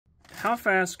How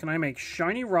fast can I make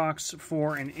shiny rocks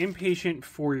for an impatient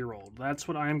 4-year-old? That's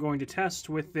what I am going to test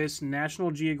with this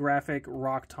National Geographic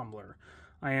rock tumbler.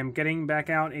 I am getting back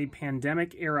out a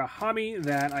pandemic-era hobby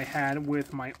that I had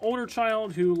with my older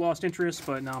child who lost interest,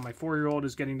 but now my 4-year-old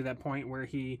is getting to that point where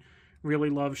he really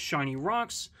loves shiny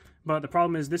rocks. But the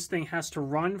problem is this thing has to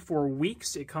run for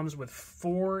weeks. It comes with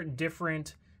 4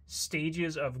 different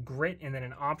stages of grit and then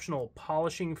an optional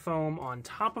polishing foam on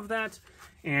top of that,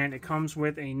 and it comes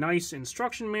with a nice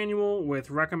instruction manual with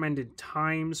recommended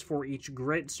times for each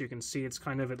grit, so you can see it's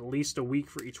kind of at least a week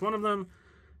for each one of them.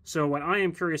 So what I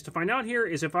am curious to find out here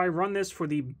is if I run this for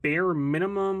the bare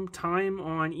minimum time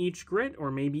on each grit, or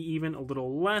maybe even a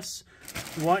little less,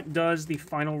 what does the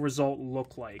final result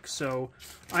look like? So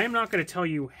I am not going to tell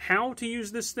you how to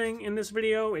use this thing in this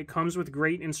video. It comes with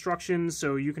great instructions,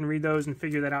 so you can read those and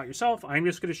figure that out yourself. I'm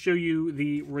just going to show you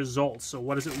the results. So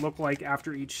what does it look like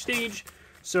after each stage?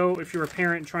 So if you're a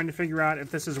parent trying to figure out if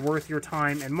this is worth your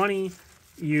time and money,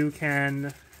 you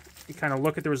can kind of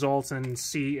look at the results and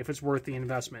see if it's worth the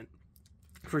investment.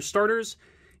 For starters,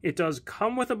 it does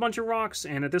come with a bunch of rocks,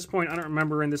 and at this point I don't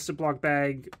remember in this Ziploc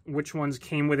bag which ones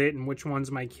came with it and which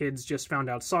ones my kids just found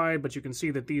outside, but you can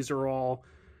see that these are all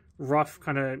rough,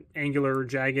 kind of angular,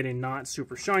 jagged, and not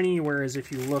super shiny, whereas if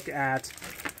you look at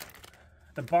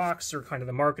the box or kind of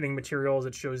the marketing materials,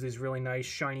 it shows these really nice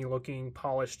shiny looking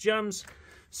polished gems.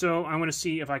 So I want to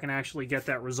see if I can actually get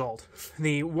that result.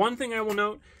 The one thing I will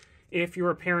note, if you're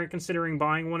a parent considering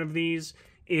buying one of these,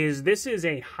 is this is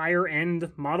a higher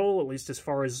end model, at least as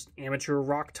far as amateur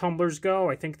rock tumblers go.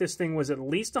 I think this thing was at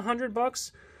least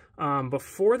 $100.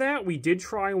 Before that, we did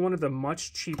try one of the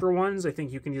much cheaper ones. I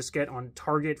think you can just get on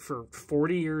Target for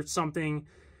 40 or something,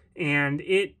 and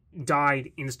it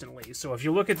died instantly. So if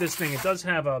you look at this thing, it does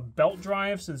have a belt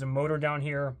drive, so there's a motor down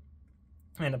here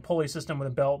and a pulley system with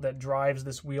a belt that drives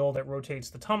this wheel that rotates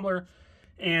the tumbler.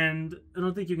 And I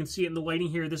don't think you can see it in the lighting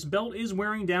here. This belt is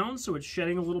wearing down, so it's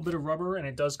shedding a little bit of rubber, and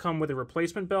it does come with a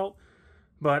replacement belt.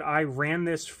 But I ran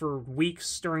this for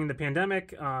weeks during the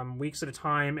pandemic, weeks at a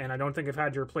time, and I don't think I've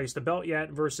had to replace the belt yet,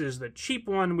 versus the cheap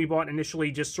one we bought initially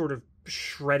just sort of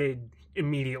shredded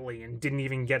immediately and didn't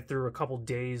even get through a couple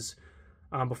days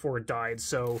before it died.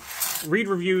 So read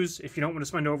reviews. If you don't want to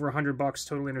spend over $100,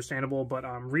 totally understandable, but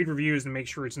read reviews and make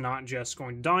sure it's not just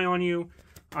going to die on you.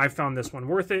 I found this one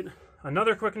worth it.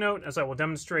 Another quick note, as I will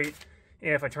demonstrate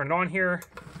if I turn it on here.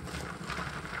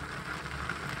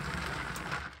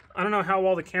 I don't know how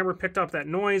well the camera picked up that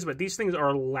noise, but these things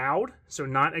are loud, so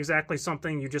not exactly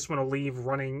something you just want to leave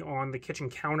running on the kitchen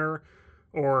counter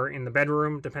or in the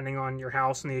bedroom, depending on your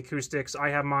house and the acoustics. I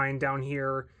have mine down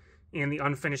here in the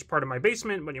unfinished part of my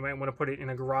basement, but you might want to put it in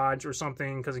a garage or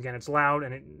something, because again, it's loud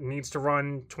and it needs to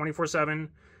run 24/7.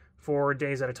 4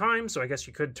 days at a time, so I guess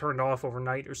you could turn it off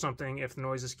overnight or something if the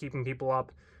noise is keeping people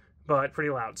up, but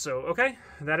pretty loud. So, okay,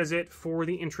 that is it for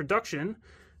the introduction.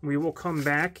 We will come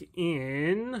back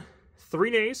in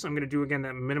 3 days. I'm going to do, again,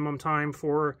 that minimum time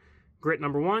for grit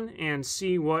number 1 and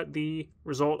see what the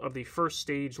result of the first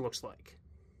stage looks like.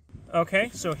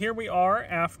 Okay, so here we are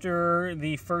after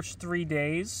the first 3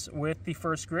 days with the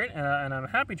first grit, and I'm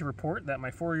happy to report that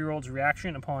my 4-year-old's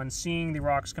reaction upon seeing the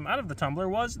rocks come out of the tumbler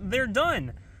was, they're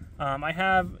done! I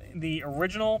have the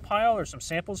original pile, or some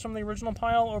samples from the original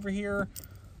pile over here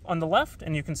on the left,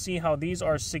 and you can see how these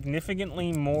are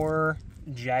significantly more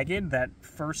jagged. That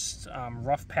first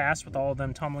rough pass with all of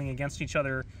them tumbling against each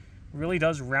other really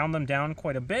does round them down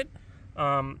quite a bit.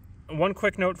 One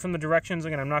quick note from the directions,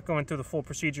 again, I'm not going through the full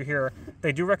procedure here.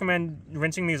 They do recommend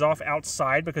rinsing these off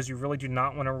outside because you really do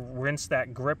not want to rinse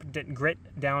that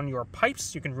grit down your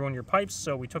pipes. You can ruin your pipes,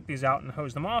 so we took these out and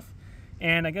hosed them off.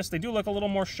 And I guess they do look a little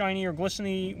more shiny or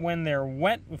glistening when they're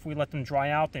wet. If we let them dry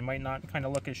out, they might not kind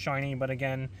of look as shiny. But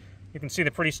again, you can see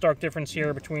the pretty stark difference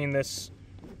here between this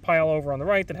pile over on the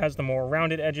right that has the more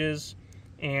rounded edges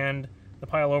and the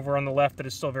pile over on the left that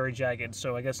is still very jagged.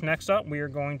 So I guess next up, we are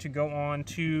going to go on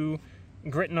to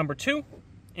grit number 2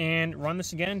 and run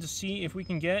this again to see if we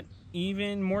can get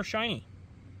even more shiny.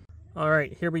 All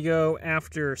right, here we go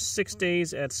after 6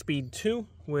 days at speed 2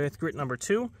 with grit number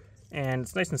 2. And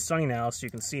it's nice and sunny now, so you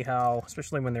can see how,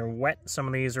 especially when they're wet, some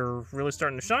of these are really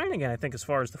starting to shine. Again, I think as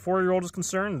far as the 4-year-old is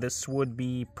concerned, this would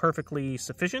be perfectly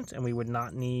sufficient, and we would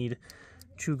not need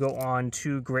to go on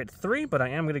to grit 3. But I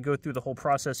am going to go through the whole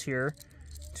process here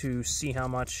to see how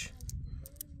much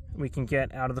we can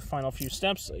get out of the final few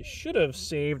steps. I should have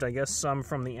saved, I guess, some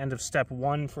from the end of step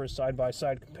 1 for a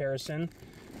side-by-side comparison.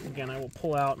 Again, I will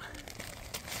pull out,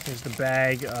 here's the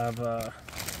bag of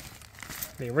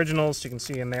the originals, so you can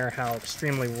see in there how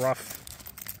extremely rough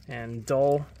and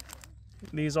dull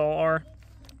these all are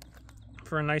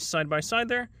for a nice side-by-side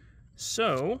there.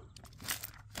 So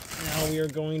now we are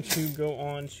going to go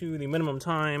on to the minimum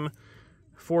time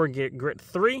for Grit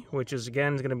 3, which is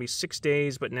again going to be 6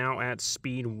 days, but now at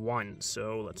speed 1.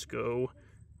 So let's go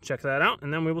check that out,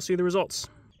 and then we will see the results.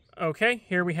 Okay,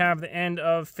 here we have the end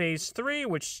of phase 3,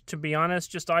 which, to be honest,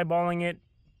 just eyeballing it,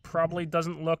 probably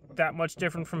doesn't look that much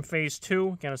different from phase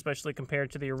 2, again, especially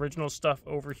compared to the original stuff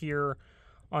over here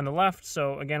on the left.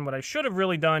 So again, what I should have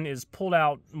really done is pulled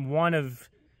out one of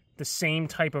the same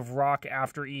type of rock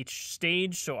after each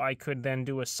stage, so I could then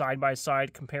do a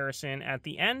side-by-side comparison at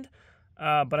the end.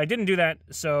 But I didn't do that,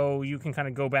 so you can kind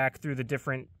of go back through the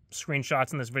different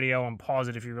screenshots in this video and pause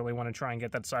it if you really want to try and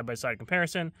get that side-by-side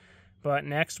comparison. But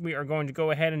next, we are going to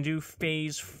go ahead and do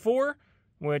phase 4,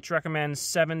 which recommends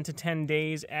 7 to 10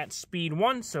 days at speed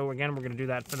 1. So again, we're going to do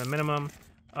that for the minimum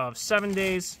of 7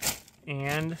 days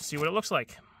and see what it looks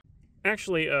like.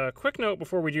 Actually, a quick note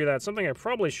before we do that, something I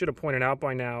probably should have pointed out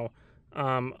by now.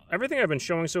 Everything I've been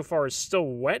showing so far is still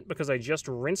wet because I just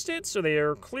rinsed it, so they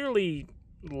are clearly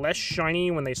less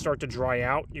shiny when they start to dry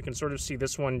out. You can sort of see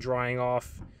this one drying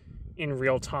off in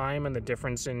real time and the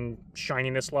difference in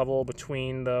shininess level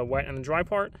between the wet and the dry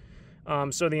part.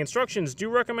 So the instructions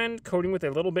do recommend coating with a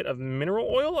little bit of mineral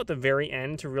oil at the very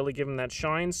end to really give them that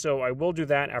shine. So I will do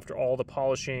that after all the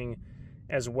polishing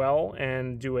as well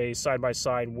and do a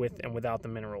side-by-side with and without the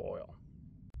mineral oil.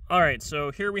 Alright, so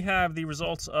here we have the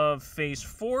results of phase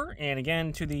 4, and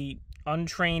again, to the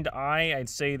untrained eye, I'd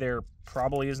say there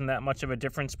probably isn't that much of a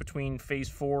difference between phase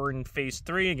 4 and phase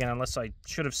 3, again, unless I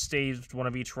should have staged one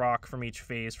of each rock from each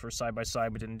phase for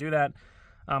side-by-side, but didn't do that.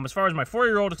 As far as my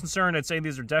 4-year-old is concerned, I'd say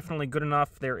these are definitely good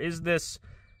enough. There is this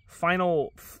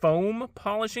final foam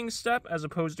polishing step as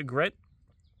opposed to grit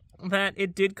that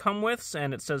it did come with,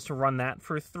 and it says to run that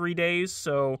for 3 days,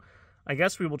 so I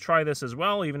guess we will try this as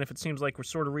well, even if it seems like we're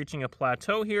sort of reaching a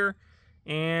plateau here,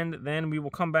 and then we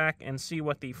will come back and see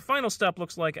what the final step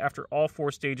looks like after all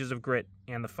 4 stages of grit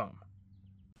and the foam.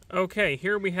 Okay,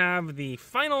 here we have the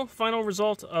final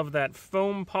result of that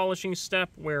foam polishing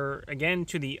step where, again,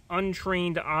 to the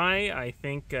untrained eye, I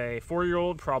think a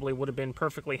 4-year-old probably would have been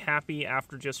perfectly happy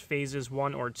after just phases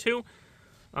 1 or 2.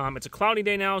 It's a cloudy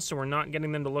day now, so we're not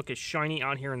getting them to look as shiny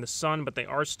out here in the sun, but they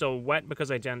are still wet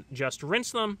because I just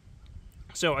rinsed them.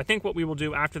 So I think what we will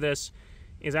do after this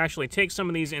is actually take some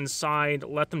of these inside,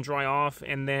 let them dry off,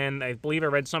 and then I believe I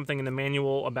read something in the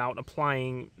manual about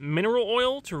applying mineral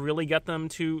oil to really get them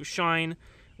to shine,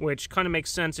 which kind of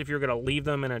makes sense if you're going to leave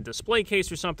them in a display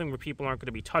case or something where people aren't going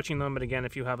to be touching them. But again,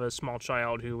 if you have a small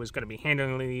child who is going to be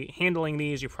handling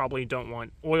these, you probably don't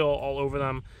want oil all over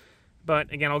them.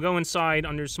 But again, I'll go inside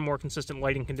under some more consistent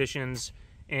lighting conditions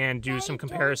and do some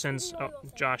comparisons. Oh,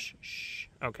 Josh, shh.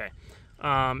 Okay.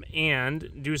 And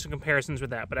do some comparisons with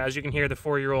that. But as you can hear, the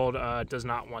 4-year-old does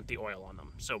not want the oil on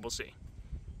them, so we'll see.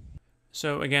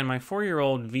 So again, my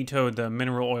 4-year-old vetoed the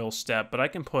mineral oil step, but I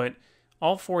can put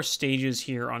all 4 stages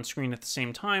here on screen at the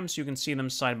same time so you can see them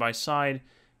side by side.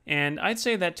 And I'd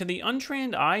say that to the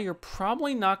untrained eye, you're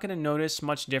probably not going to notice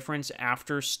much difference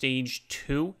after stage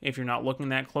 2 if you're not looking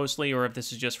that closely, or if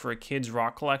this is just for a kid's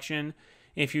rock collection.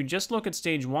 If you just look at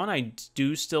stage 1, I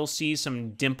do still see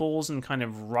some dimples and kind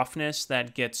of roughness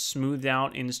that gets smoothed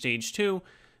out in stage 2,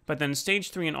 but then stage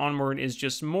 3 and onward is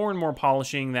just more and more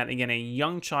polishing that, again, a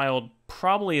young child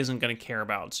probably isn't going to care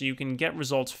about, so you can get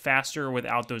results faster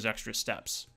without those extra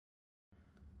steps.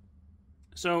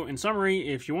 So, in summary,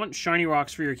 if you want shiny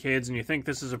rocks for your kids and you think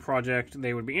this is a project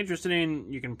they would be interested in,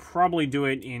 you can probably do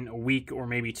it in a week or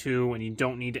maybe 2, and you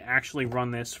don't need to actually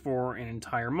run this for an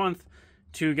entire month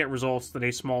to get results that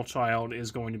a small child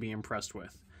is going to be impressed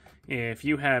with. If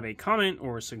you have a comment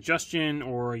or a suggestion,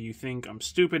 or you think I'm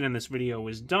stupid and this video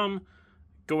is dumb,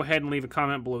 go ahead and leave a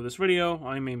comment below this video.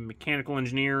 I'm a mechanical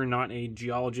engineer, not a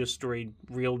geologist or a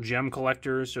real gem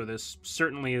collector, so this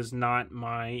certainly is not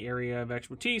my area of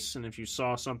expertise, and if you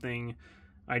saw something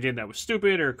I did that was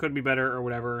stupid or could be better or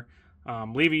whatever,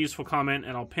 leave a useful comment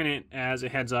and I'll pin it as a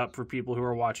heads up for people who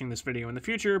are watching this video in the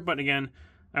future. But again,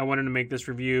 I wanted to make this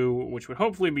review, which would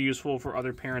hopefully be useful for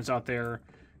other parents out there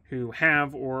who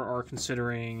have or are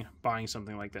considering buying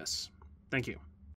something like this. Thank you.